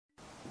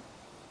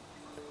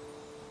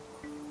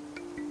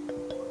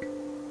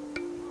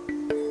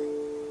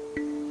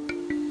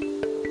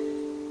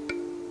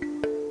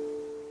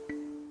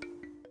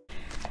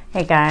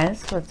Hey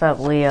guys, what's up,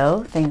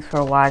 Leo? Thanks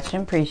for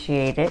watching,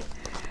 appreciate it.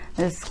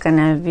 This is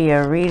gonna be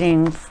a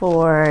reading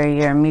for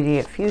your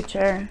immediate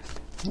future,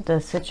 the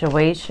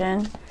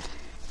situation,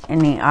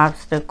 any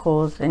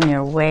obstacles in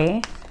your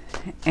way,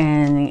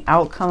 and the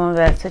outcome of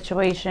that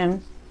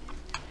situation.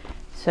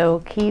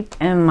 So keep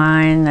in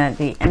mind that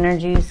the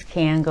energies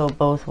can go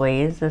both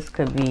ways. This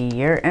could be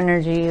your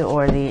energy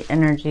or the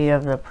energy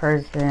of the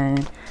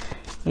person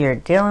you're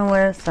dealing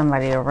with,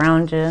 somebody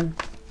around you.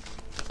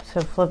 So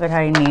flip it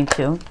how you need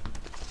to.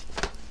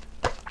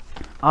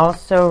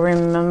 Also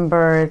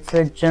remember, it's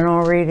a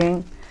general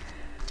reading,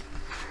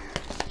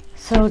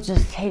 so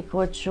just take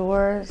what's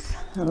yours,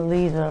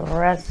 leave the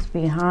rest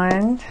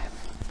behind.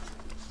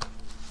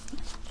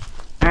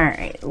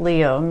 Alright,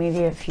 Leo,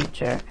 immediate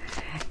future.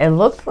 It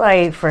looks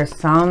like for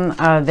some,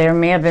 there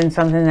may have been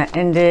something that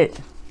ended,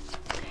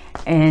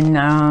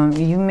 and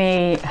you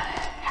may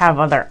have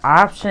other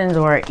options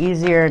or an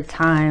easier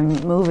time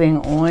moving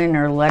on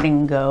or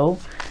letting go.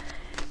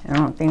 I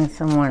don't think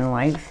someone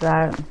likes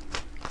that.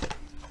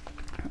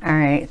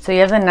 Alright, so you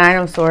have the Nine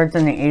of Swords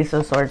and the Ace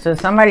of Swords. So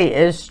somebody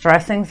is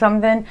stressing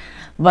something,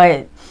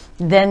 but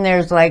then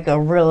there's like a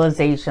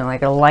realization,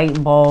 like a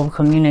light bulb,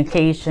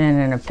 communication,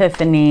 an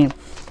epiphany,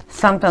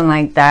 something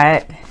like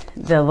that,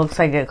 that looks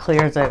like it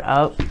clears it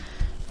up.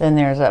 Then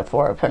there's that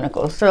Four of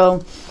Pentacles.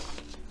 So,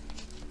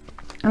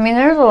 I mean,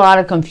 there's a lot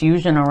of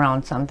confusion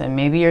around something.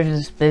 Maybe you're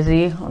just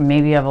busy, or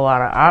maybe you have a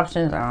lot of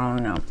options. I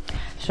don't know.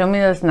 Show me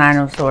this Nine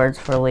of Swords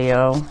for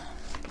Leo.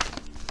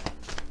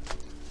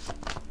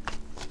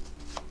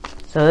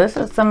 So this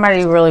is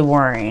somebody really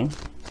worrying,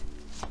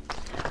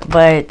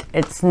 but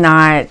it's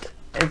not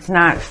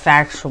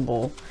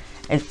factual.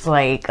 It's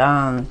like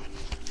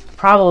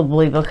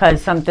probably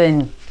because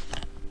somebody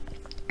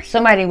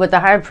with the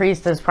High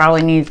Priestess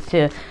probably needs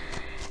to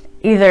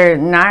either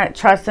not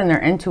trust in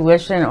their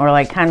intuition or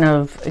like kind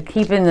of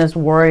keeping this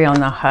worry on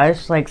the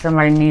hush. Like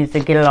somebody needs to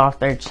get it off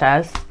their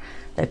chest.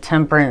 The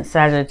Temperance,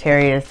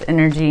 Sagittarius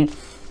energy.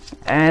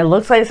 And it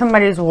looks like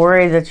somebody's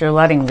worried that you're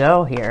letting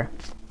go here.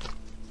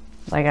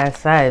 Like I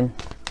said,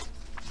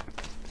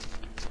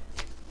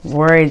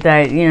 worried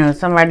that, you know,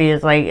 somebody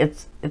is like,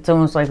 it's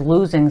almost like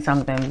losing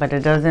something, but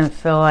it doesn't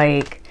feel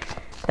like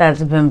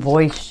that's been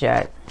voiced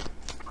yet.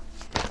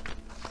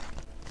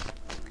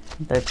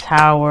 The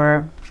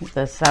Tower,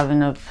 the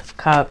Seven of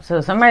Cups.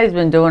 So somebody's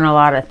been doing a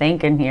lot of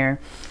thinking here.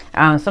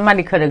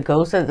 Somebody could have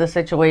ghosted the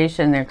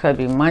situation. There could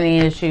be money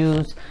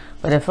issues,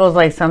 but it feels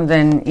like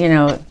something, you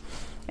know,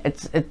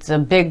 it's a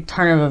big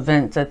turn of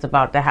events that's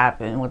about to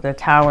happen with the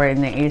Tower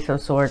and the Ace of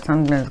Swords.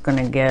 Something is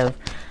going to give.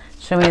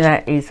 Show me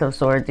that Ace of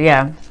Swords.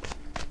 Yeah,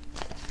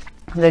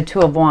 the Two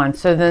of Wands.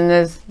 So then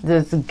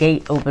this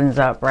gate opens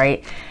up,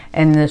 right,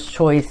 and this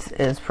choice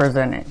is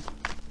presented.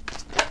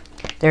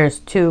 There's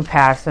two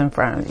paths in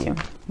front of you.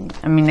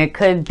 I mean, it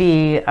could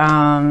be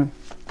oh,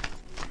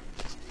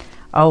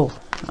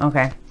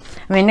 okay.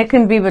 I mean, it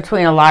can be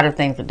between a lot of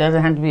things. It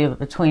doesn't have to be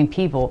between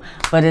people,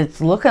 but it's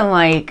looking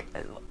like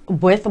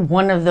with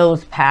one of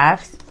those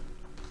paths,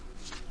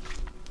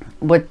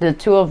 with the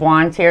Two of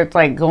Wands here, it's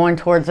like going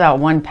towards that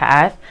one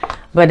path,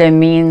 but it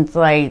means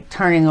like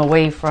turning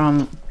away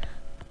from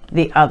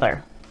the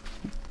other,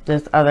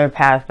 this other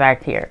path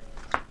back here.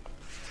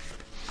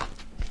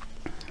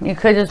 You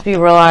could just be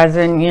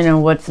realizing, you know,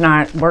 what's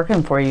not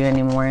working for you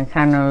anymore and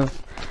kind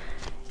of,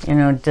 you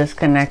know,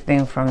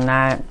 disconnecting from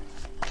that.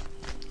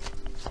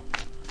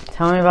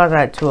 Tell me about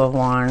that Two of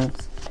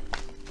Wands.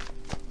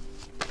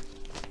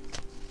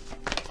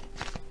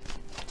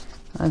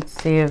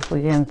 Let's see if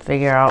we can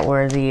figure out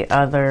where the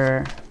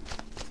other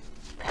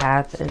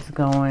path is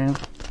going.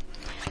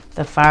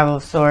 The Five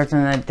of Swords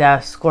and the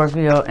Death,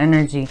 Scorpio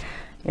energy.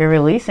 You're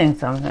releasing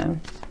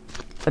something.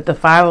 But the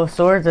Five of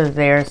Swords is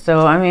there.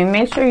 So, I mean,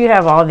 make sure you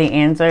have all the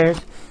answers.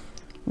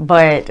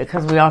 But,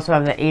 because we also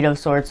have the Eight of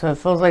Swords. So, it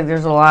feels like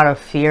there's a lot of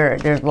fear.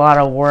 There's a lot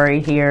of worry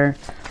here.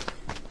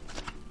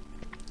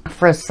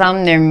 For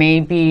some, there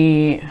may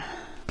be...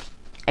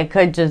 It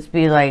could just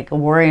be like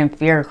worry and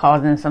fear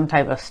causing some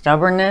type of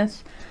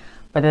stubbornness.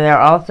 But there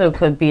also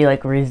could be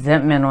like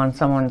resentment on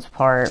someone's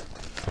part.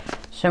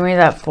 Show me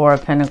that Four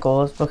of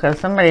Pentacles, because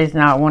somebody's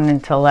not wanting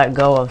to let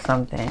go of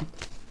something.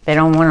 They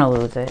don't want to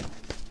lose it.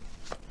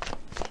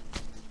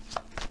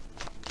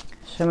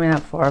 Show me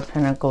that Four of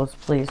Pentacles,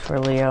 please, for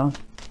Leo.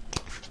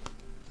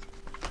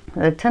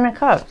 The Ten of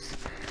Cups.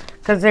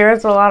 Because there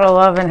is a lot of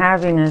love and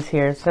happiness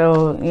here.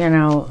 So, you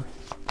know,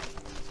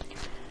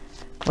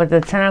 with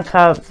the Ten of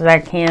Cups,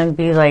 that can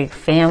be like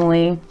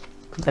family.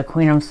 The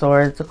Queen of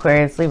Swords,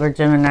 Aquarius, Libra,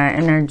 Gemini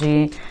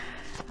energy.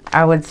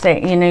 I would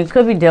say, you know, you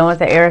could be dealing with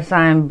the air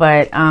sign,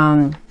 but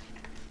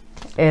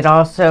it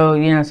also,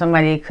 you know,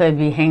 somebody could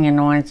be hanging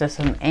on to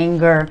some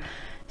anger.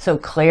 So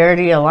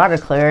clarity, a lot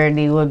of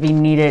clarity would be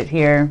needed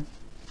here.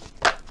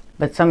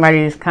 But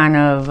somebody's kind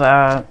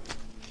of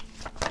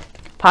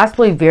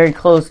possibly very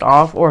closed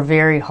off or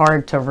very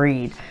hard to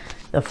read.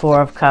 The Four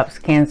of Cups,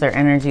 Cancer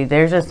energy.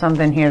 There's just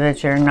something here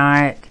that you're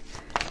not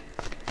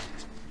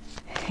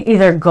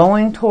either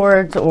going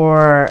towards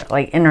or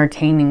like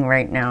entertaining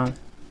right now.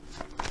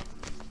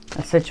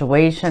 a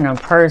situation, a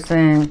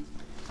person.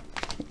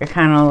 You're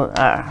kind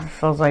of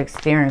feels like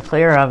steering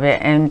clear of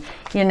it. And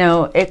you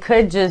know, it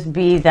could just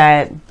be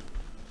that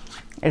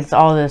it's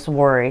all this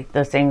worry,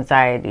 this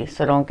anxiety.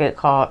 So don't get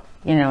caught,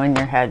 you know, in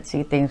your head.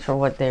 See things for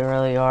what they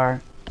really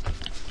are,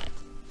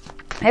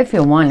 if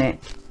you want it.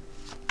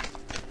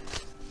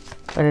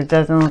 But it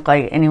doesn't look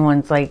like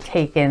anyone's like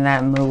taking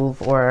that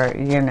move, or,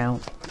 you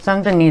know,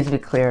 something needs to be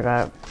cleared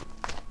up.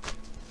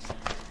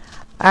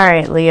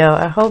 Alright, Leo,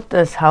 I hope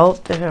this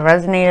helped. If it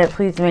resonated,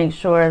 please make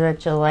sure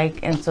that you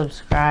like and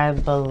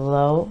subscribe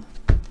below.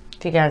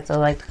 If you guys would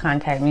like to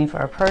contact me for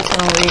a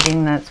personal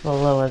reading, that's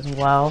below as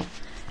well.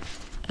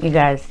 You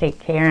guys take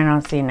care, and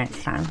I'll see you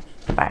next time.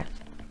 Bye.